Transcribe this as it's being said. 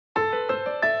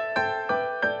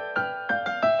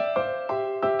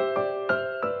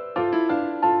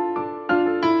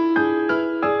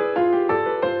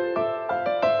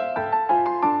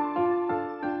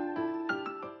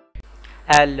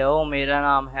Hello, मेरा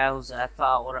नाम है हुज़ैफ़ा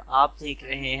और आप देख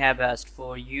रहे हैं बेस्ट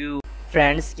फॉर यू।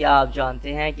 फ्रेंड्स, क्या आप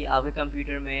जानते हैं कि आपके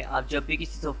कंप्यूटर में आप जब भी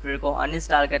किसी सॉफ्टवेयर को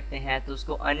अनइंस्टॉल करते हैं तो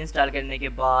उसको अनइंस्टॉल करने के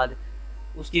बाद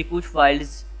उसकी कुछ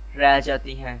फाइल्स रह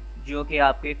जाती हैं जो कि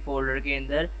आपके एक फ़ोल्डर के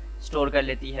अंदर स्टोर कर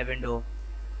लेती है विंडो।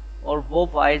 और वो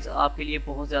फाइल्स आपके लिए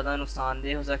बहुत ज़्यादा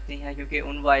नुकसानदेह हो सकती हैं क्योंकि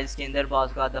उन फाइल्स के अंदर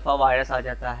बाज़ दफ़ा वायरस आ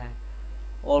जाता है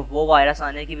और वो वायरस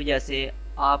आने की वजह से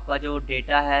आपका जो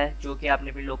डेटा है जो कि आपने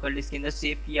अपनी लोकल डिस्क के अंदर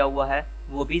सेव किया हुआ है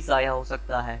वो भी ज़ाया हो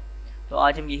सकता है। तो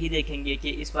आज हम यही देखेंगे कि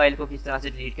इस फाइल को किस तरह से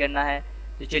डिलीट करना है।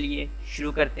 तो चलिए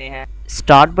शुरू करते हैं।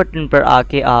 स्टार्ट बटन पर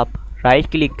आके आप राइट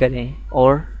क्लिक करें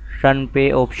और रन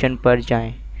पे ऑप्शन पर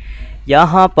जाएं।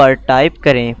 यहाँ पर टाइप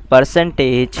करें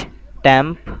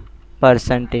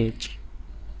 %temp%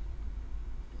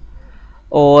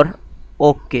 और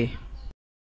ओके।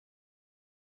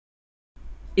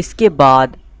 इसके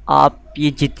बाद आप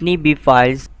ये जितनी भी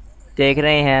फाइल्स देख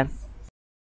रहे हैं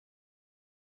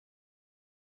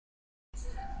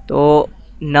तो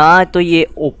ना तो ये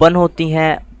ओपन होती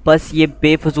हैं, बस ये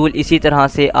बेफजूल इसी तरह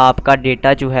से आपका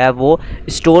डेटा जो है वो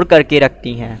स्टोर करके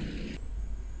रखती हैं।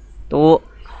 तो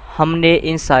हमने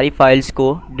इन सारी फाइल्स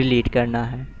को डिलीट करना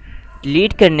है।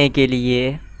 डिलीट करने के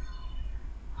लिए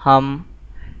हम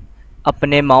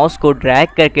अपने माउस को ड्रैग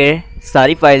करके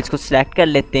सारी फाइल्स को सिलेक्ट कर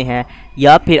लेते हैं,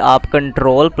 या फिर आप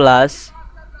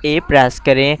Ctrl+A प्रेस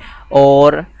करें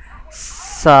और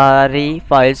सारी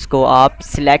फाइल्स को आप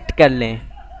सिलेक्ट कर लें।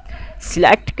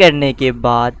 सिलेक्ट करने के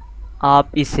बाद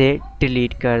आप इसे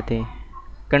डिलीट कर दें।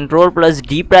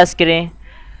 Ctrl+D प्रेस करें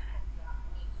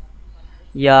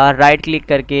या राइट क्लिक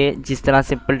करके जिस तरह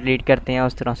सिंपल डिलीट करते हैं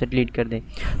उस तरह से डिलीट कर दें।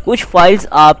 कुछ फाइल्स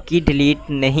आपकी डिलीट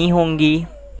नहीं होंगी,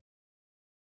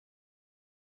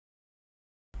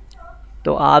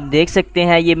 तो आप देख सकते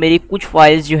हैं ये मेरी कुछ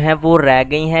फाइल्स जो हैं वो रह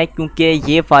गई हैं क्योंकि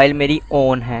ये फ़ाइल मेरी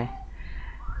ऑन है।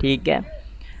 ठीक है,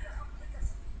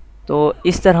 तो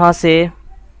इस तरह से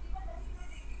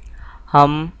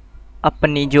हम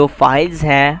अपनी जो फाइल्स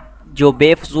हैं, जो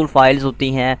बेफजूल फाइल्स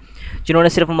होती हैं जिन्होंने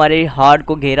सिर्फ हमारे हार्ड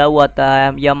को घेरा हुआ होता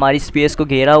है या हमारी स्पेस को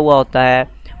घेरा हुआ होता है,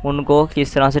 उनको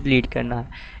किस तरह से डिलीट करना है।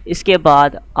 इसके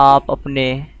बाद आप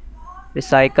अपने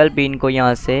रिसाइकल बिन को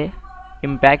यहाँ से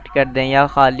इम्पैक्ट कर दें या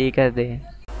ख़ाली कर दें।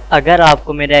 अगर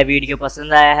आपको मेरा वीडियो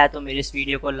पसंद आया है तो मेरे इस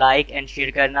वीडियो को लाइक एंड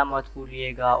शेयर करना मत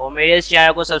भूलिएगा और मेरे इस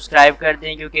चैनल को सब्सक्राइब कर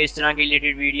दें क्योंकि इस तरह की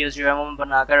रिलेटेड वीडियोस जो है मैं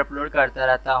बनाकर अपलोड करता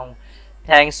रहता हूँ।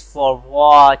 Thanks for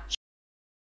watch.